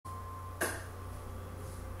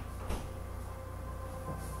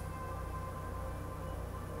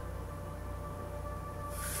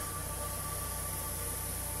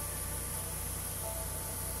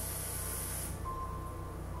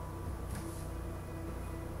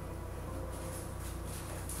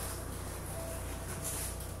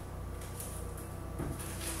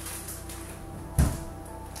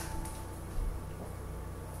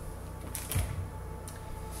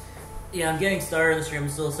Yeah, I'm getting started. The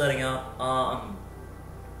stream's still setting up.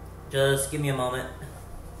 Just give me a moment.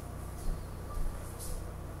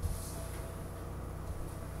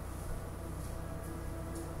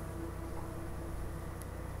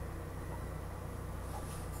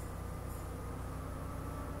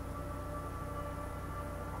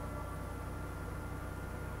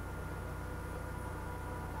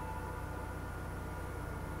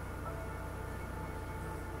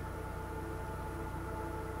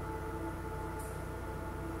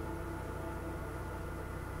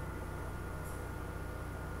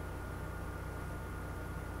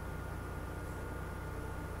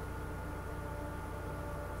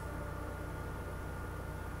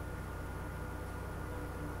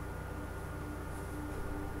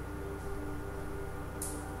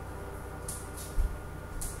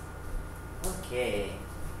 Okay.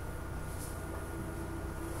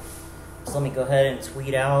 So let me go ahead and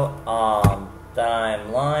tweet out that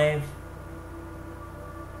I'm live.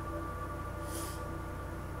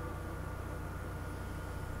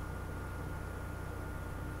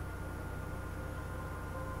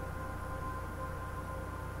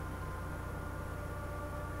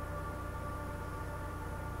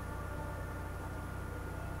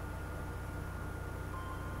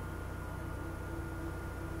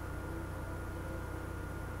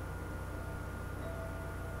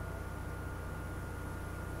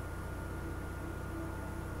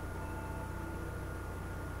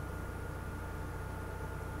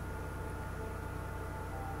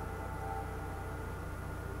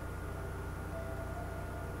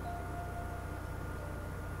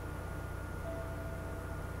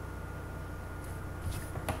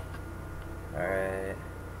 Alright.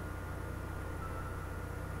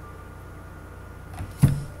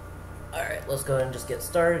 Alright, let's go ahead and just get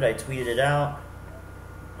started. I tweeted it out.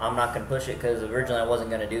 I'm not going to push it because originally I wasn't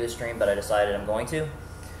going to do the stream, but I decided I'm going to.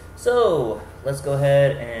 So, let's go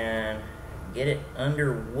ahead and get it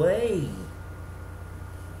underway.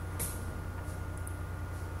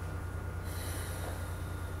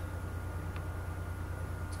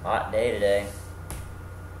 It's a hot day today.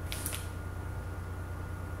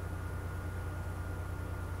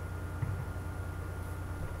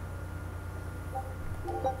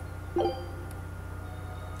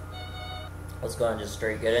 Let's go ahead and just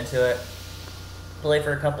straight get into it. Play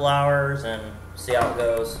for a couple hours and see how it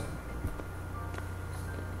goes.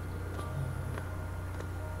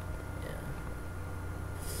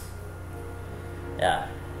 Yeah.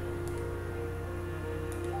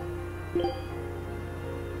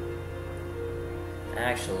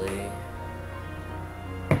 Actually.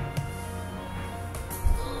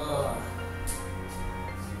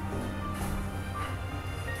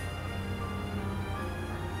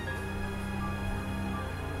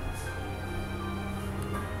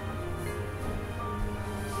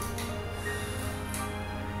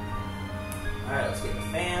 Alright, let's get the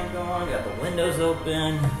fan going. Got the windows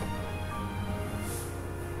open.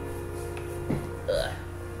 Ugh.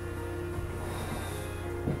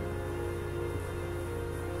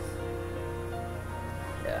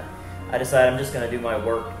 Yeah. I decided I'm just going to do my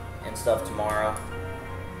work and stuff tomorrow.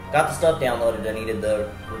 Got the stuff downloaded. I needed the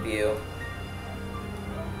review.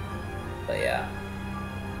 But yeah.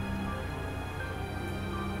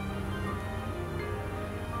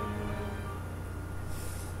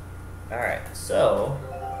 Alright, so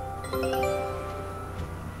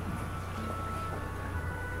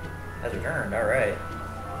has returned, alright.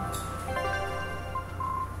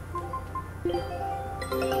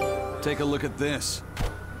 Take a look at this.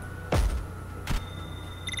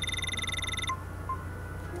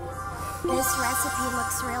 This recipe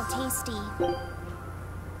looks real tasty.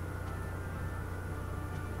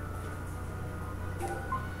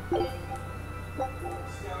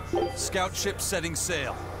 Scout ship setting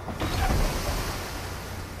sail.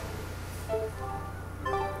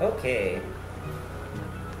 Okay.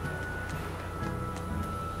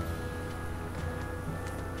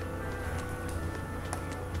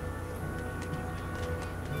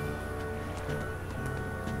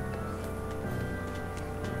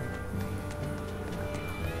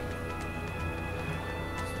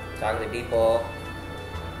 Talk to the people.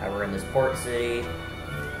 Now we're in this port city.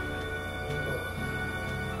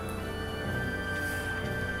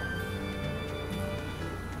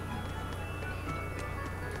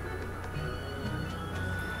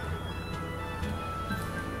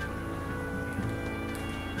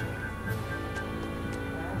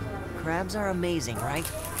 Crabs are amazing, right?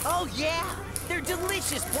 Oh yeah! They're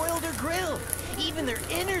delicious, boiled or grilled. Even their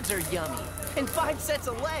innards are yummy. And 5 sets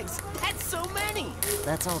of legs. That's so many!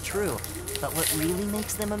 That's all true. But what really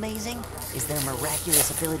makes them amazing is their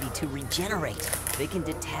miraculous ability to regenerate. They can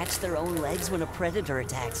detach their own legs when a predator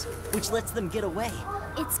attacks, which lets them get away.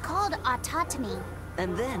 It's called autotomy.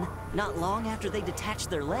 And then, not long after they detach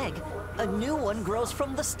their leg, a new one grows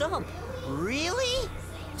from the stump. Really?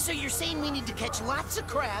 So you're saying we need to catch lots of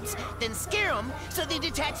crabs, then scare them so they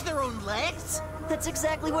detach their own legs? That's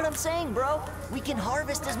exactly what I'm saying, bro. We can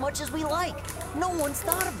harvest as much as we like. No one's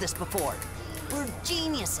thought of this before. We're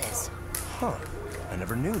geniuses. Huh. I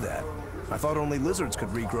never knew that. I thought only lizards could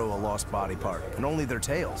regrow a lost body part, and only their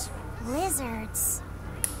tails. Lizards.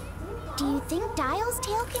 Do you think Dial's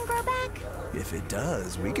tail can grow back? If it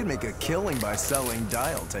does, we could make a killing by selling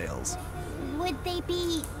dial tails. Would they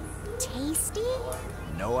be tasty?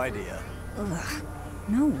 No idea. Ugh,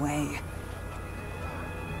 no way.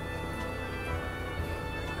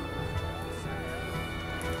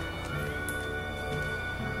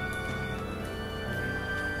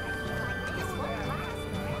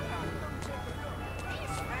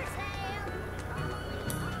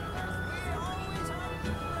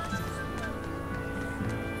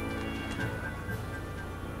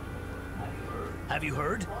 Have you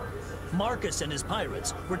heard? Marcus and his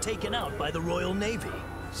pirates were taken out by the Royal Navy.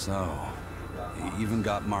 So, he even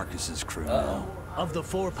got Marcus's crew now. Of the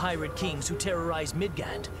 4 pirate kings who terrorized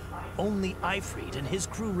Midgand, only Ifrit and his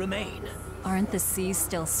crew remain. Aren't the seas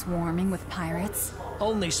still swarming with pirates?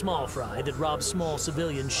 Only small fry that rob small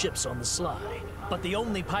civilian ships on the sly. But the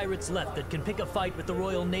only pirates left that can pick a fight with the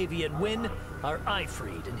Royal Navy and win are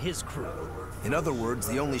Ifrit and his crew. In other words,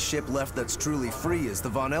 the only ship left that's truly free is the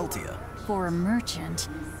Von Eltia. For a merchant,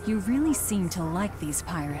 you really seem to like these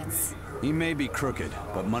pirates. He may be crooked,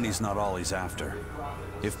 but money's not all he's after.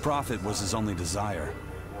 If profit was his only desire,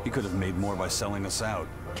 he could have made more by selling us out.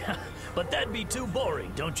 But that'd be too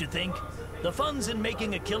boring, don't you think? The fun's in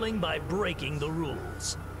making a killing by breaking the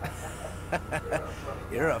rules.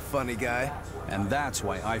 You're a funny guy. And that's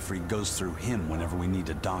why Ifrit goes through him whenever we need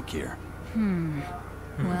to dock here.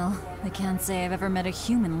 Well, I can't say I've ever met a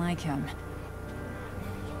human like him.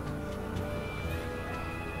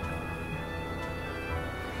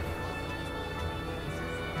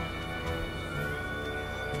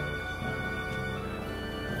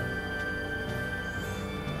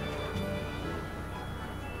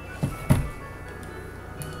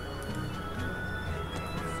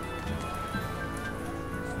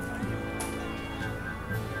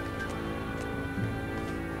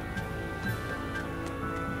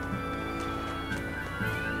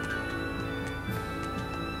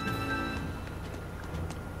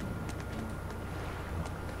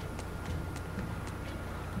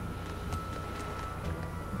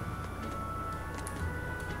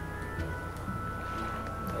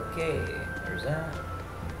 Okay, there's that.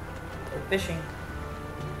 Go fishing.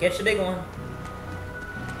 Catch the big one.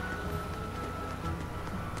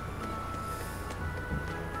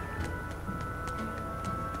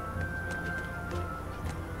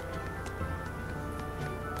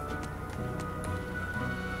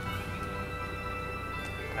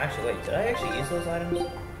 Actually, wait, did I actually use those items?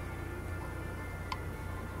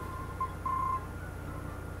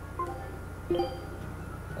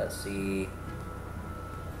 Let's see.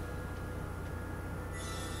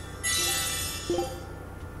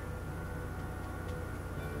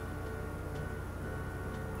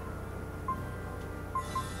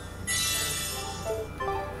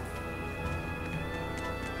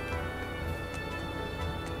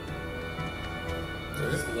 So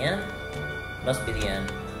is this the end? Must be the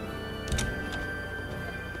end.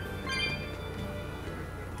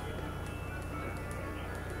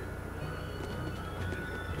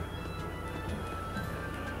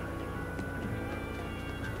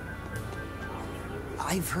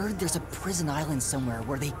 I've heard there's a prison island somewhere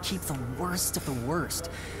where they keep the worst of the worst.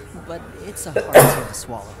 But it's a hard pill to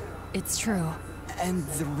swallow. It's true. And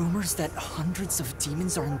the rumors that hundreds of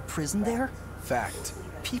demons are in prison there? Fact.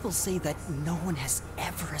 People say that no one has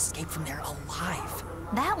ever escaped from there alive.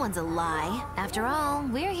 That one's a lie. After all,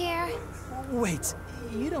 we're here. Wait,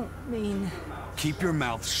 you don't mean... Keep your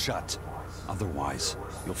mouth shut. Otherwise,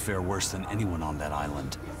 you'll fare worse than anyone on that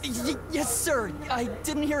island. Yes, sir. I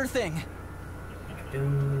didn't hear a thing.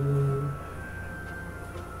 Man.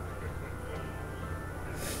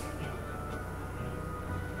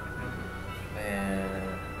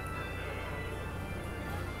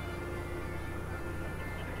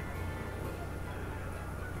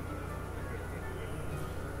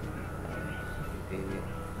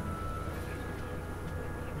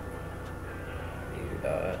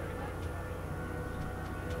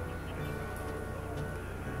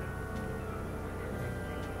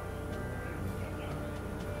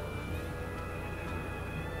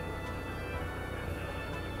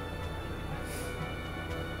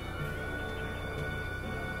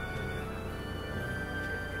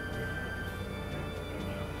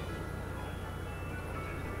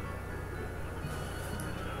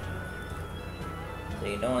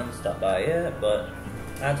 See, no one stopped by yet, but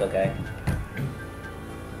that's okay.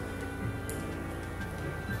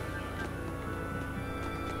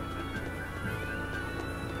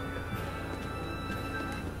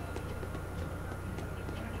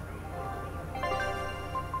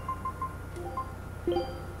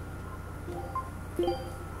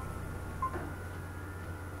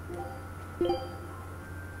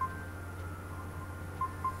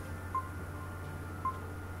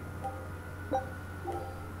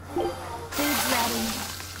 Food's ready.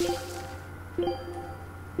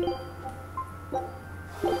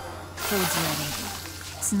 Food's ready.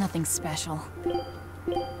 It's nothing special.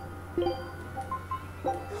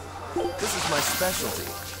 This is my specialty.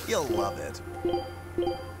 You'll love it.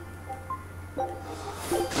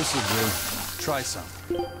 This'll do. Try some.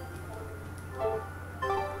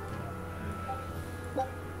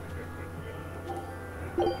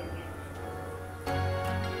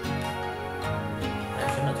 I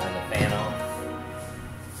shouldn't have turned the fan off.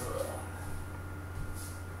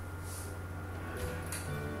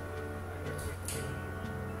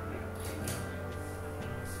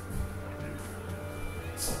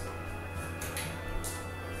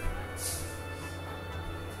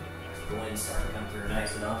 The wind's starting to come through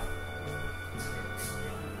nice enough.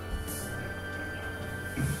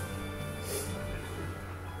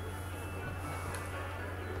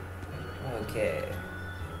 Okay.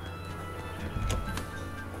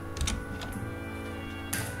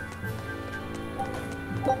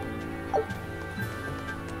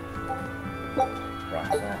 Rock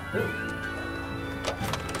salt.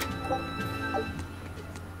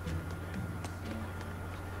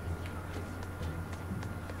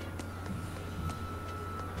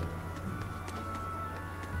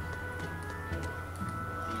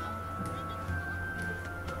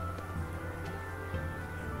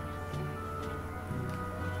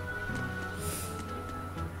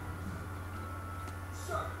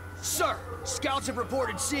 Sir, scouts have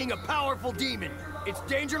reported seeing a powerful demon. Its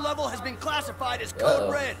danger level has been classified as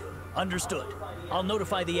Code Red. Understood. I'll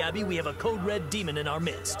notify the Abbey we have a Code Red demon in our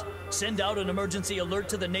midst. Send out an emergency alert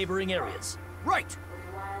to the neighboring areas. Right.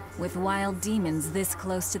 With wild demons this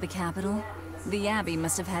close to the capital, the Abbey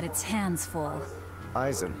must have had its hands full.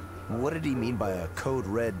 Eisen, what did he mean by a Code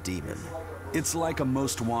Red demon? It's like a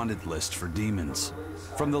most wanted list for demons.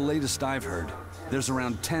 From the latest I've heard, there's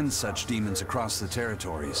around 10 such demons across the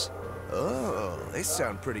territories. Oh, they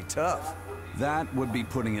sound pretty tough. That would be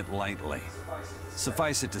putting it lightly.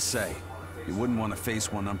 Suffice it to say, you wouldn't want to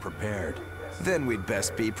face one unprepared. Then we'd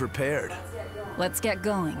best be prepared. Let's get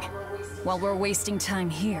going. While we're wasting time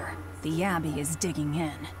here, the Abbey is digging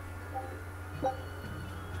in.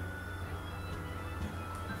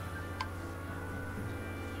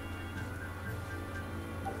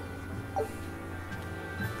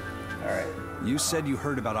 Alright. You said you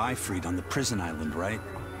heard about Ifrit on the prison island, right?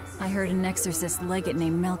 I heard an exorcist legate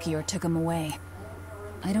named Melchior took him away.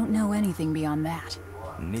 I don't know anything beyond that.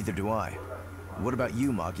 Neither do I. What about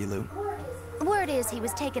you, Magilou? Word is he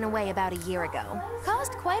was taken away about a year ago.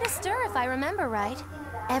 Caused quite a stir, if I remember right.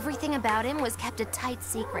 Everything about him was kept a tight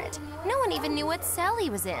secret. No one even knew what cell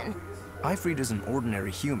he was in. Ifrit is an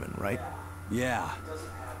ordinary human, right? Yeah.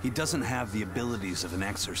 He doesn't have the abilities of an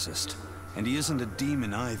exorcist. And he isn't a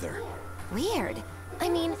demon either. Weird. I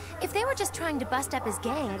mean, if they were just trying to bust up his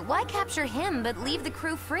gang, why capture him but leave the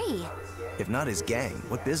crew free? If not his gang,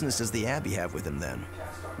 what business does the Abbey have with him then?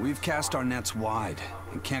 We've cast our nets wide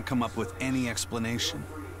and can't come up with any explanation.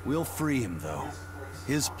 We'll free him, though.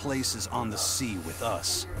 His place is on the sea with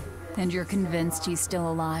us. And you're convinced he's still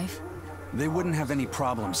alive? They wouldn't have any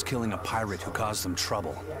problems killing a pirate who caused them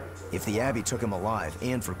trouble. If the Abbey took him alive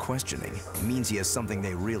and for questioning, it means he has something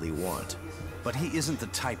they really want. But he isn't the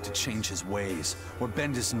type to change his ways or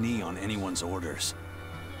bend his knee on anyone's orders.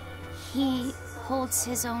 He holds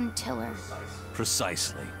his own tiller.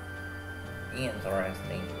 Precisely.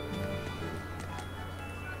 Interesting.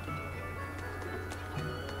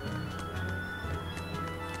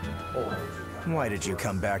 Oh. Why did you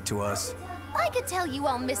come back to us? I could tell you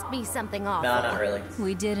all missed me something awful. No, not really.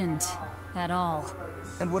 We didn't. At all.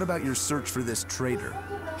 And what about your search for this traitor?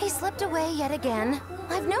 He slipped away yet again.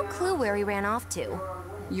 I've no clue where he ran off to.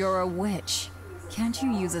 You're a witch. Can't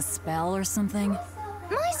you use a spell or something?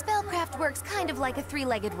 My spellcraft works kind of like a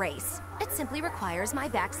three-legged race. It simply requires my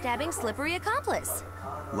backstabbing, slippery accomplice.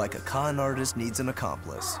 Like a con artist needs an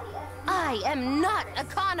accomplice. I am not a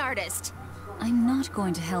con artist! I'm not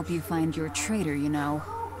going to help you find your traitor, you know.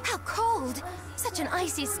 How cold! Such an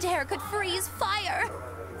icy stare could freeze fire!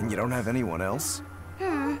 And you don't have anyone else?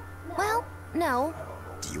 Well, no.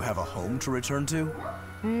 Do you have a home to return to?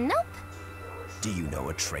 Nope. Do you know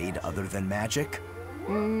a trade other than magic?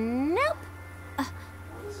 Nope.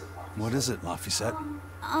 What is it, Laphicet?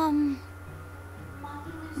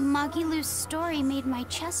 Magilou's story made my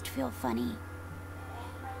chest feel funny.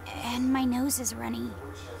 And my nose is runny.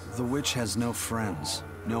 The witch has no friends,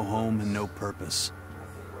 no home, and no purpose.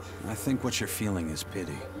 I think what you're feeling is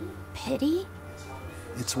pity. Pity?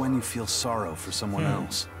 It's when you feel sorrow for someone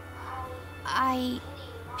else. I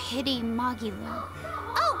pity Magilou.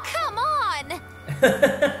 Oh, come on!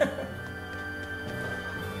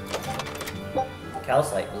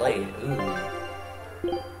 Calcite blade. Ooh.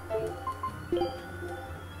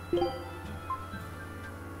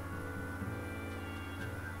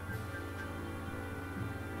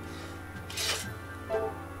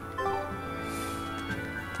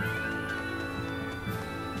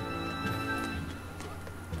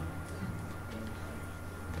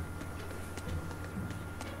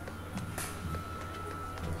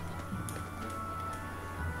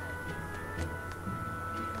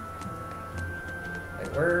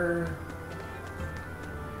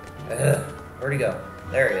 Where'd he go?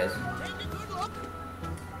 There he is.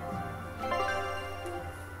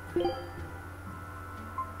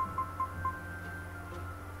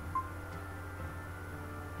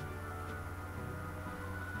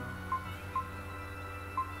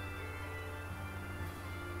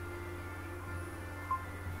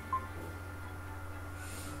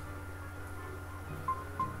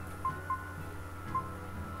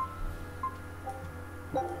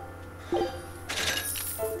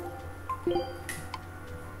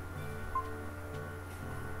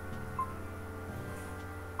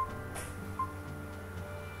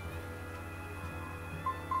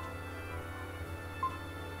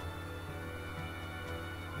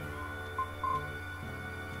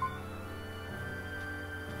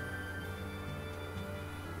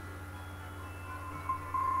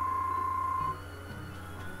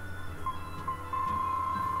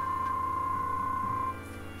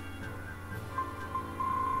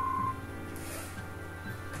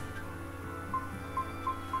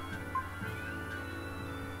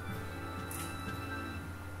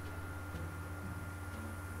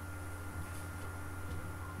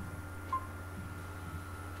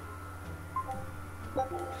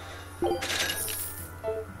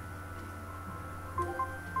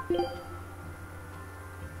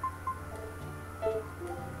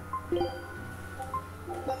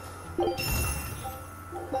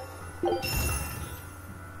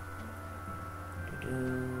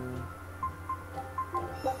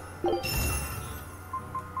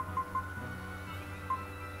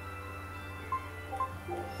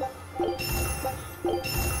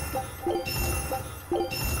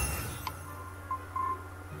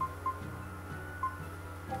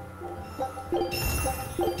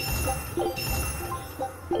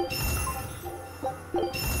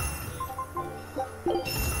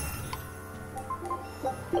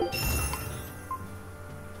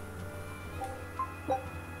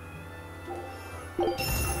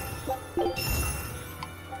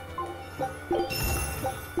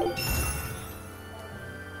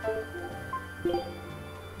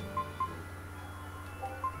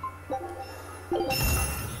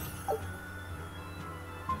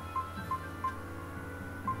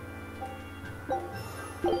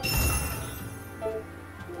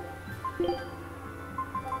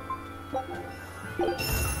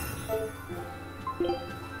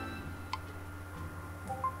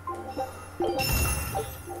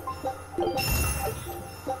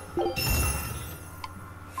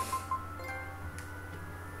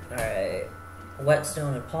 Alright,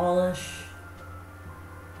 whetstone and polish.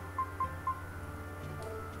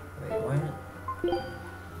 Wait, what?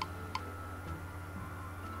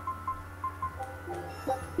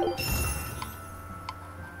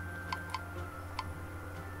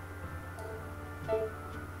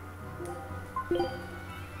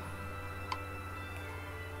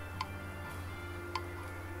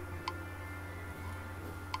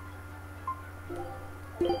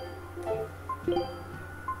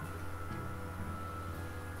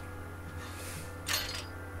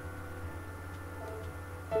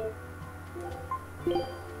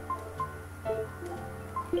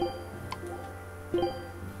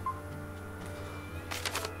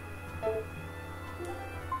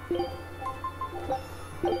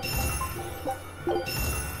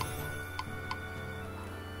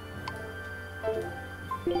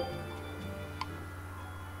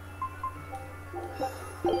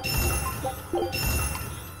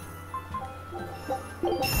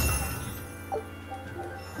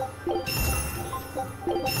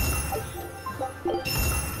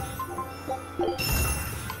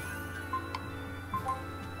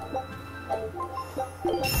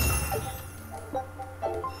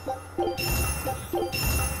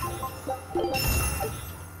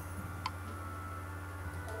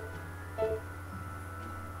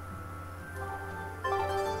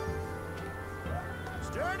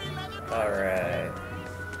 Alright.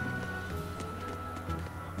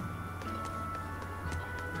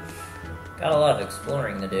 Got a lot of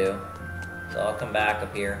exploring to do, so I'll come back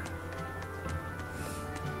up here.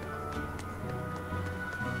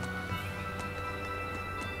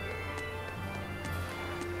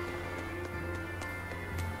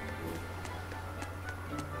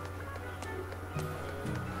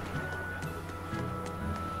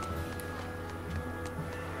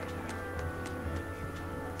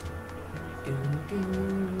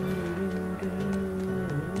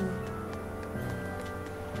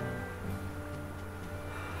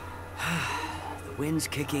 The wind's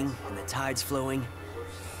kicking and the tide's flowing,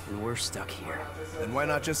 and we're stuck here. Then why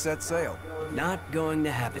not just set sail? Not going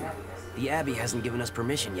to happen. The Abbey hasn't given us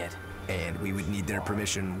permission yet. And we would need their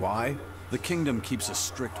permission. Why? The kingdom keeps a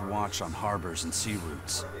strict watch on harbors and sea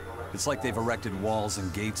routes. It's like they've erected walls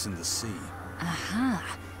and gates in the sea.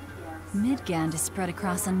 Aha. Midgand is spread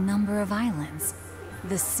across a number of islands.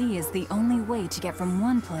 The sea is the only way to get from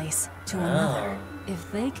one place to another.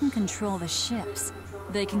 If they can control the ships,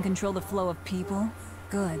 they can control the flow of people,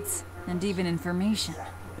 goods, and even information.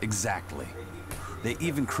 Exactly. They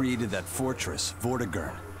even created that fortress,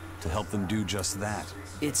 Vortigern, to help them do just that.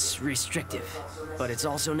 It's restrictive, but it's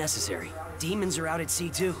also necessary. Demons are out at sea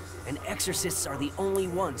too, and exorcists are the only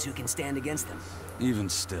ones who can stand against them. Even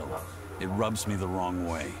still, it rubs me the wrong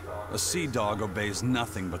way. A sea dog obeys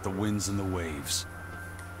nothing but the winds and the waves.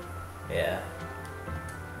 Yeah.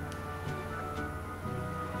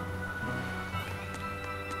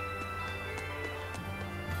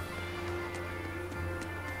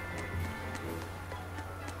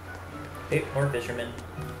 Hey, more fishermen.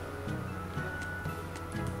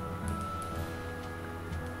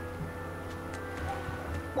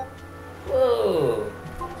 Whoa!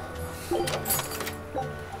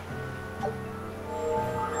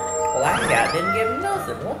 Black Cat didn't give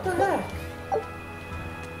nothing. What the heck?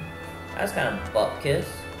 That's kind of butt kiss.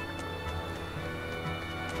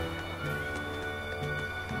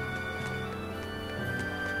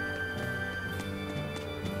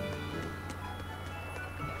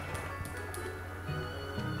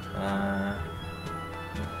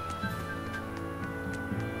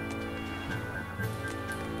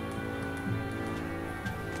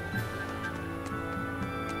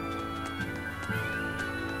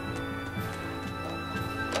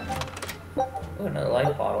 Ooh, another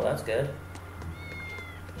life bottle, that's good.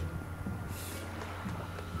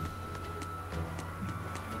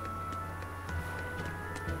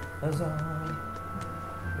 Huzzah.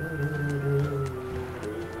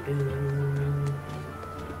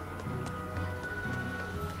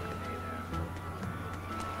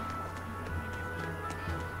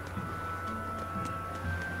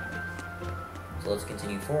 So let's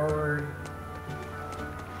continue forward.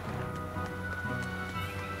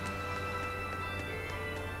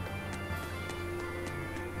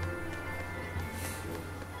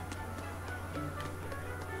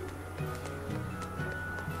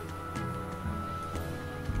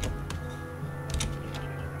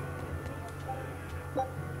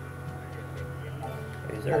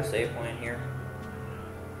 Is there a save point in here?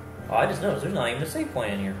 Oh, I just noticed there's not even a save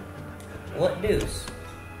point in here. What deuce?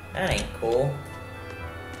 That ain't cool.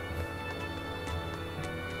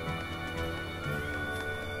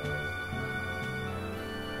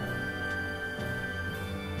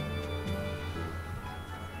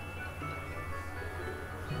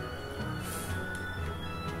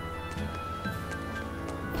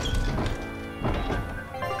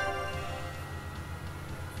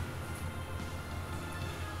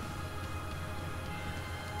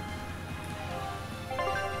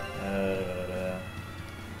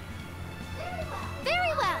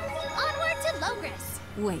 Very well. Onward to Logris.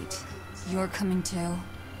 Wait, you're coming too?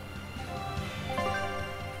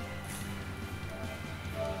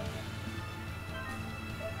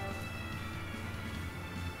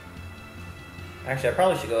 Actually, I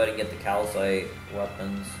probably should go ahead and get the calcite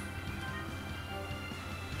weapons.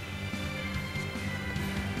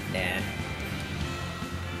 Nah.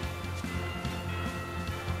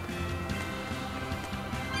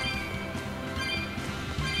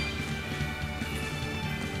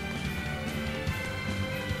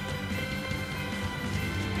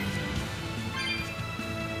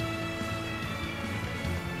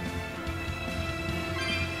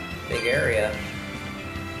 Big area.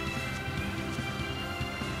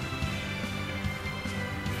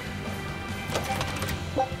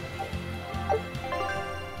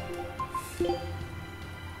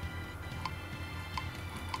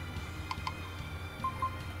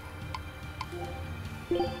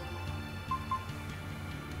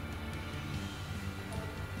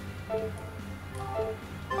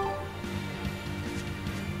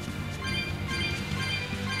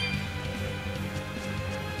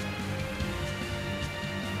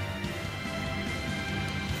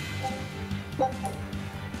 But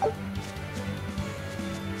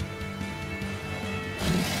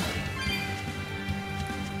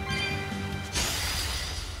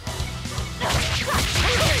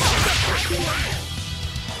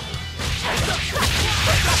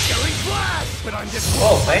I'm just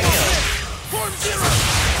Oh, bam! Form zero!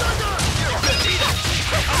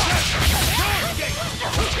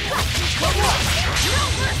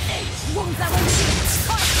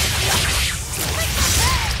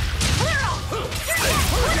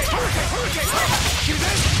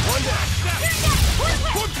 One down.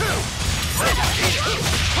 Form two!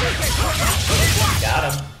 Got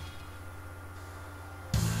him.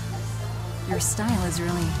 Your style is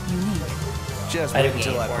really unique. Just I wait do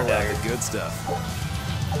until gain I four pull out daggers. the good stuff.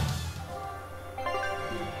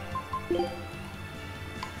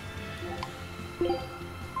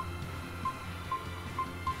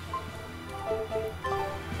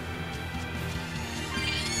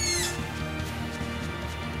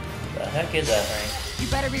 The heck is that thing?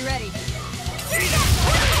 You better be ready.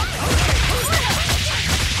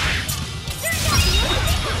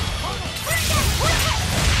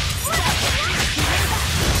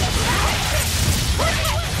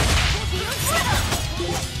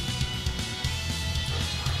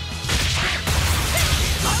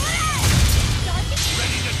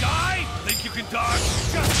 Ready to die? Think you can dodge?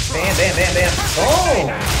 Just Bam, bam, bam, bam. Boom!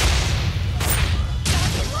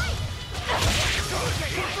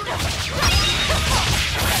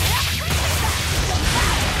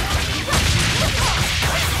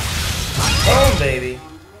 Boom, baby.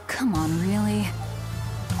 Come on, really?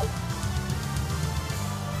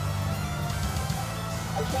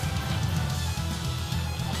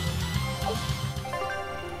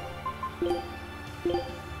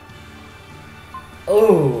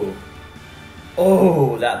 Oh.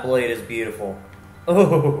 Oh, that blade is beautiful.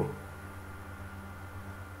 Oh.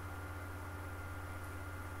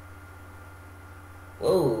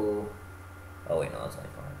 Whoa. Oh, wait, no, that's only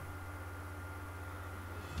fine.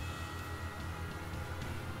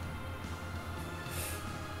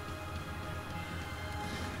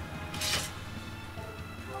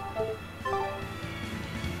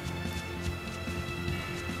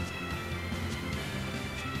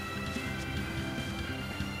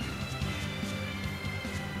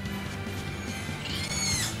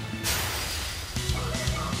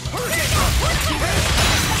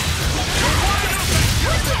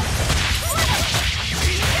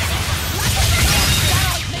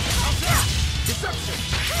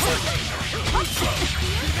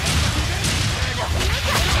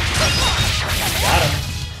 Got him.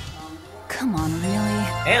 Come on, really?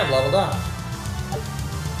 And leveled up.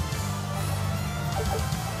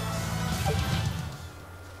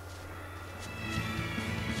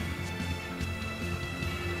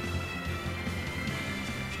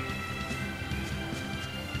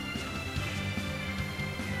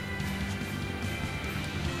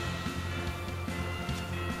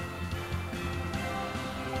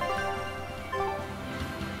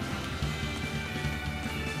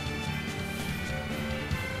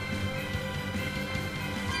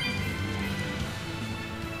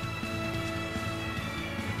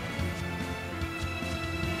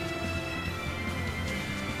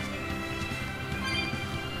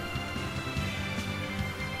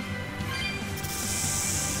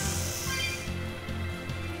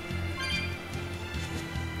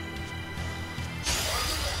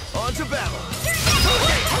 On to battle.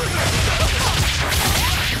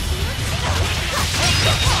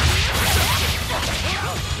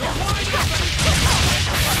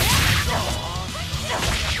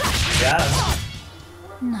 Got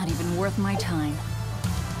him. Not even worth my time.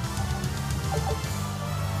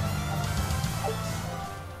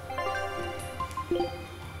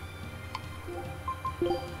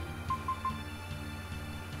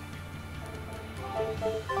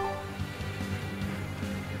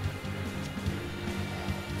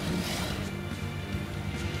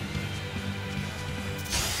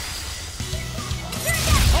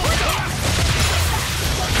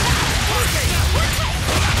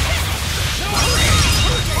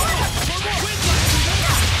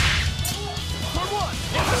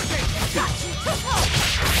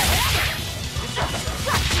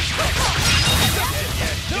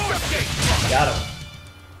 Got him.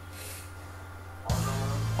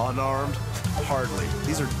 Unarmed? Hardly.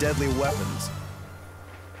 These are deadly weapons.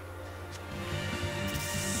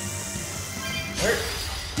 Where?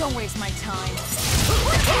 Don't waste my time.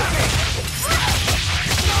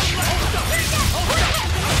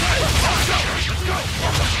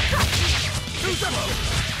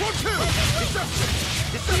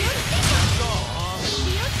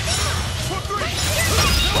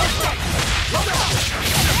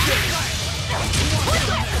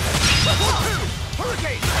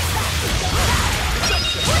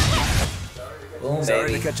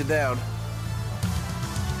 cut you down.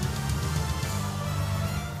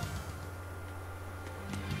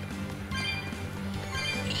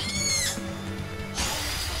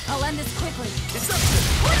 I'll end this quickly. It's up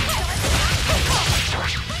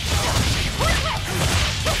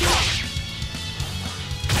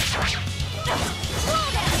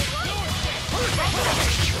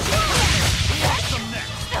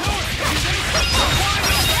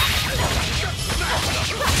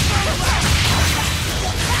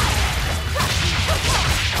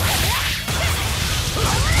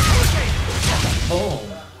Boom.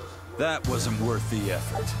 That wasn't worth the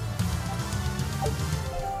effort.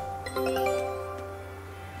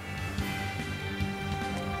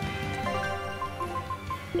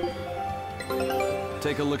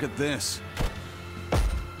 Take a look at this.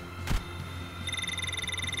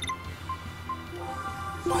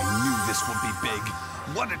 I knew this would be big.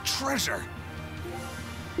 What a treasure!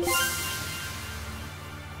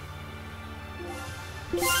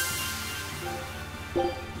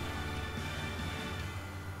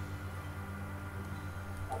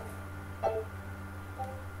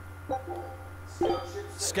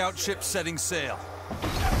 Scout ship setting sail.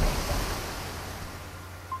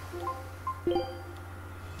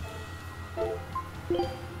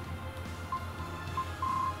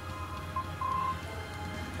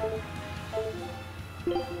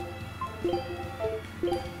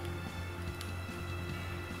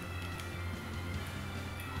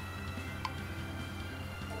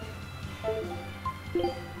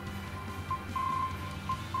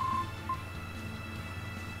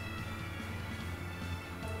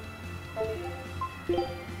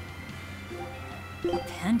 A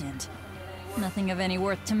pendant. Nothing of any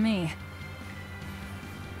worth to me.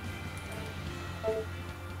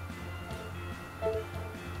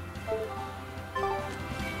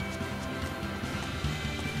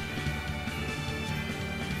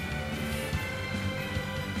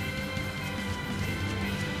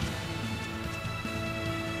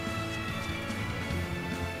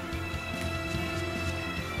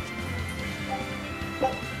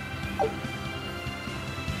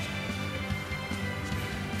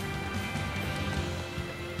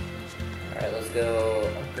 Alright, let's go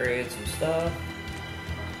upgrade some stuff.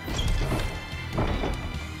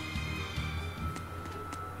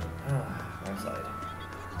 Ah, wrong side.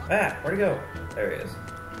 Ah, where'd he go? There he is.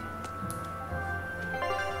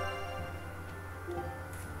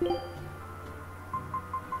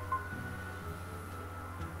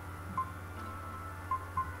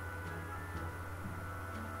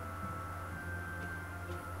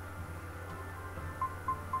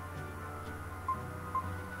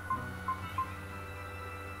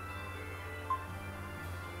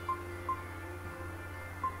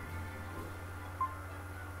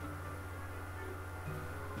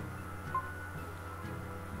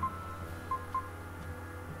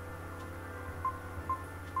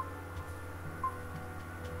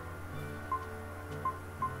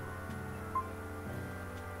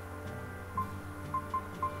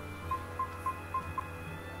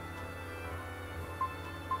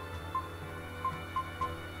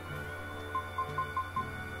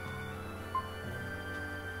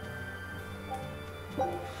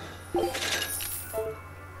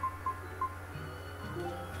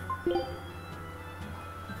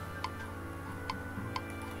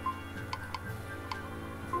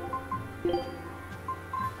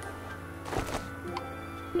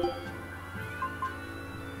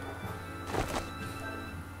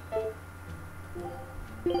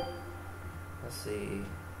 Let's see.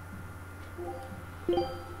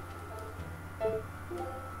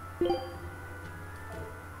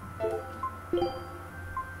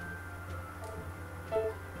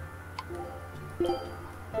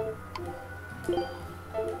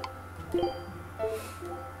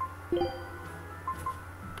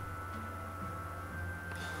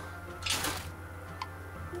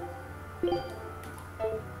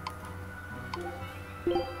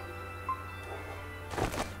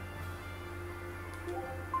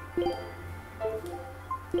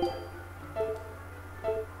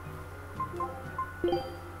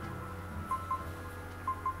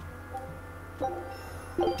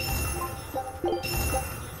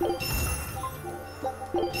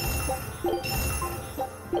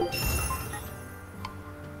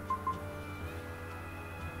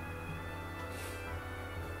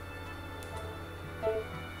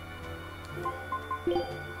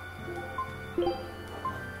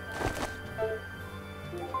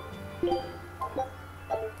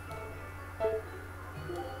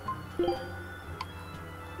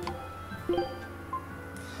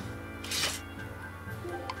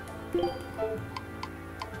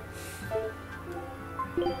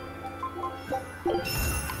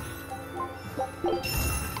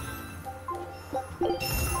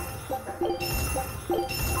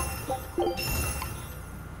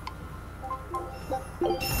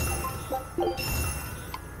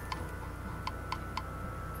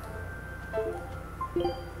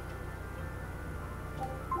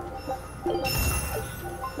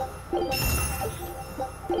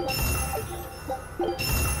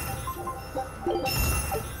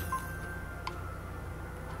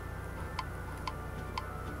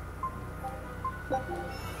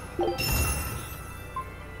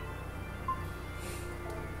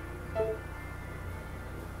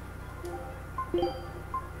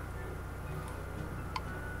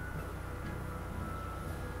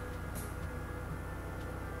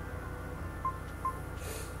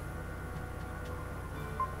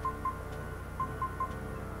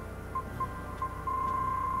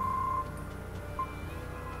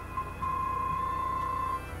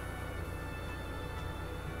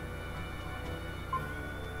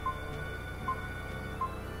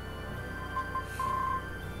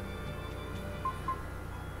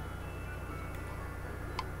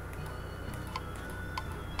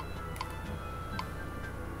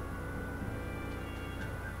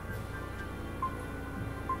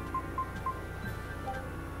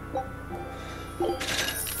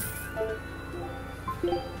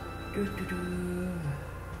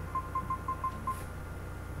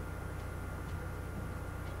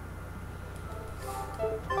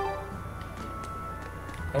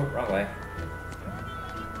 Oh, wrong way.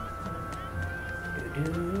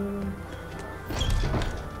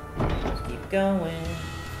 Let's keep going.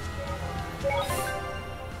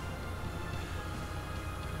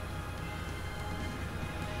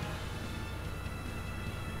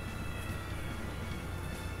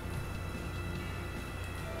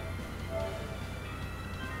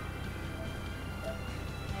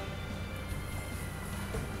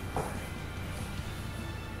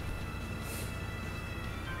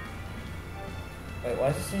 Wait, why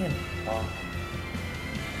is it saying off?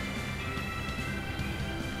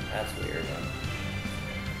 That's weird, man.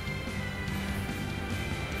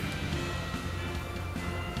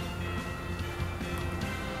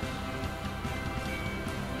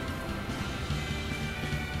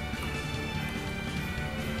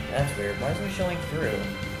 That's weird. Why isn't it showing through?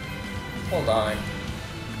 Hold on.